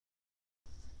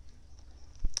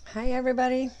Hi,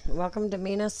 everybody. Welcome to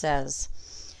Mina Says.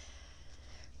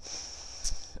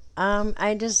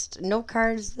 No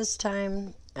cards this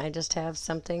time. I just have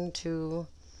something to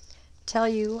tell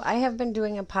you. I have been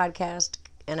doing a podcast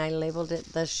and I labeled it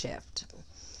The Shift,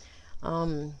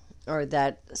 or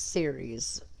that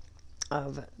series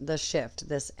of The Shift,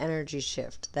 this energy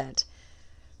shift that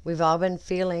we've all been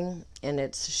feeling, and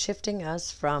it's shifting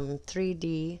us from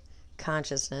 3D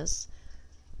consciousness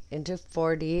into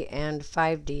 4D and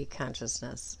 5D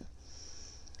consciousness.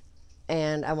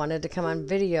 And I wanted to come on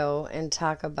video and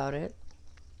talk about it,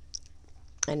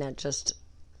 and not just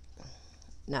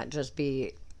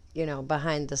be,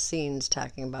 behind the scenes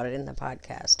talking about it in the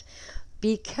podcast,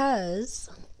 because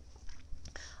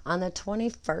on the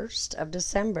 21st of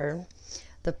December,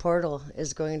 the portal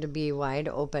is going to be wide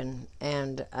open,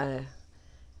 and a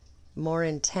more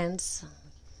intense,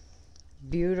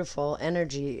 beautiful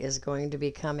energy is going to be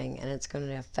coming, and it's going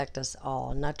to affect us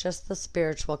all, not just the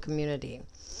spiritual community.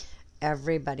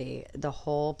 Everybody, the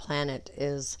whole planet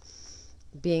is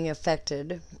being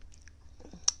affected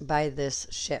by this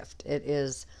shift. It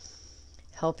is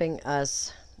helping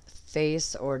us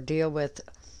face or deal with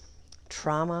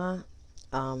trauma,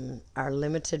 our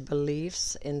limited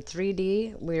beliefs. In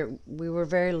 3D, we were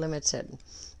very limited.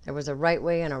 There was a right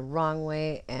way and a wrong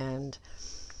way, and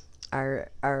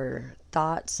our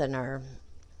thoughts and our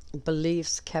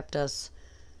beliefs kept us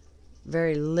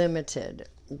very limited,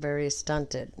 very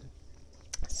stunted,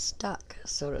 stuck,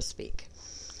 so to speak.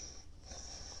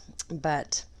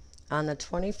 But on the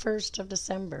 21st of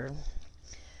December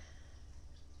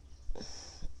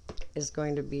it's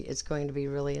going to be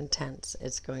really intense.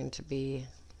 It's going to be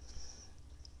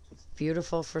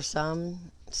beautiful for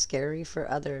some, scary for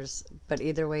others, but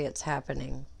either way it's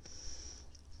happening.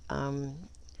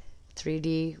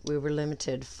 3D, we were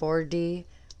limited. 4D,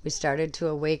 we started to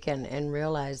awaken and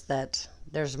realize that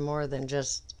there's more than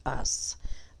just us.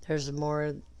 There's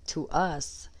more to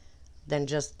us than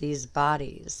just these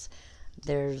bodies.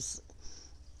 There's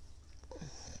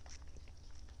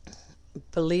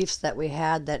beliefs that we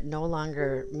had that no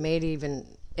longer made even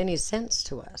any sense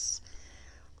to us.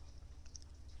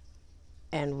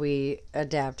 And we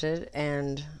adapted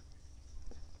and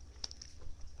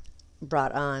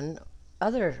brought on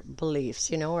other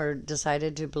beliefs, or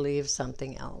decided to believe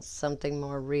something else, something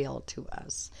more real to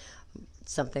us,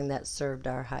 something that served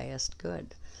our highest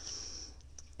good.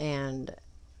 And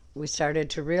we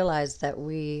started to realize that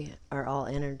we are all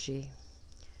energy.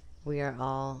 We are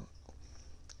all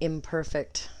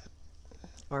imperfect,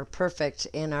 or perfect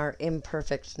in our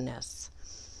imperfectness.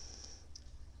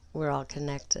 We're all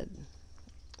connected.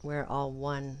 We're all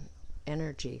one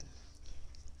energy.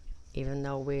 Even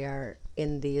though we are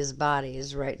in these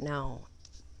bodies right now,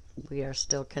 we are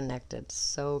still connected,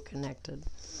 so connected.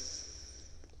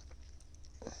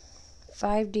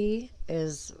 5D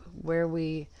is where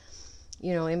we,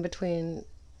 in between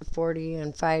 4D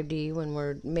and 5D, when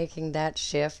we're making that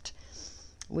shift,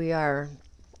 we are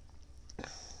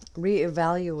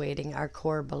reevaluating our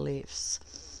core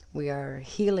beliefs. We are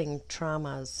healing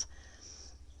traumas,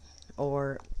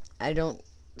 or I don't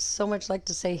so much like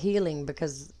to say healing,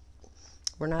 because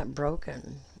we're not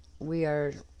broken. We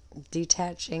are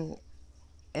detaching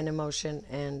an emotion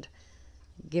and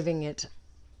giving it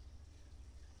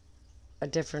a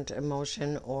different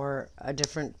emotion or a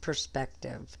different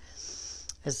perspective.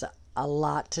 It's a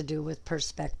lot to do with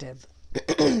perspective.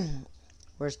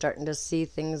 We're starting to see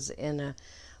things in a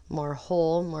more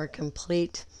whole, more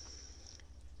complete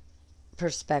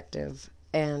perspective,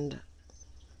 and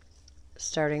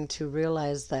starting to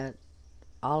realize that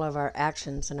all of our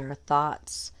actions and our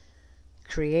thoughts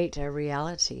create our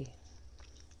reality.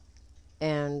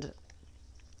 And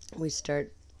we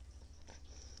start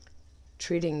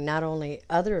treating not only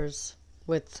others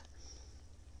with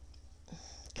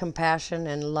compassion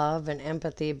and love and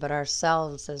empathy, but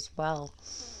ourselves as well.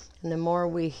 And the more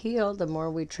we heal, the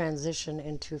more we transition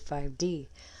into 5D.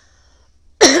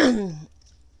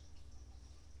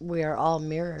 We are all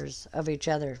mirrors of each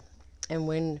other. And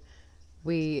when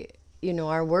we,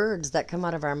 our words that come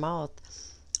out of our mouth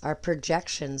are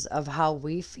projections of how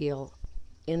we feel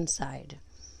inside.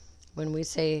 When we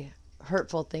say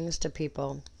hurtful things to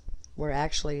people, we're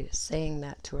actually saying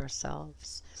that to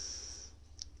ourselves.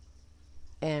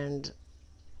 And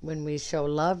when we show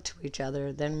love to each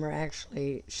other, then we're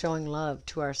actually showing love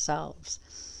to ourselves,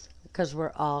 because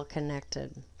we're all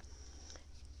connected.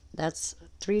 That's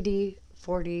 3D,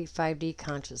 4D, 5D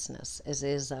consciousness. It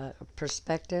is a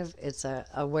perspective. It's a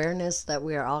awareness that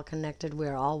we are all connected. We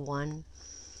are all one.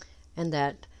 And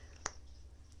that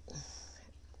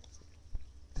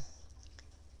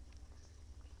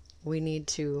we need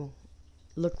to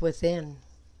look within,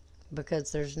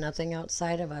 because there's nothing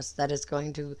outside of us that is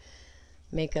going to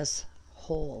make us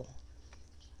whole.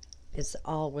 It's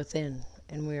all within,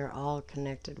 and we are all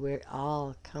connected. We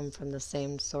all come from the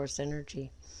same source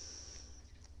energy.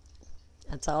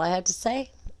 That's all I had to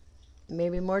say.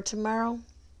 Maybe more tomorrow.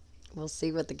 We'll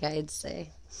see what the guides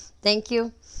say. Thank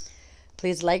you.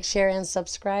 Please like, share, and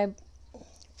subscribe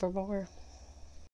for more.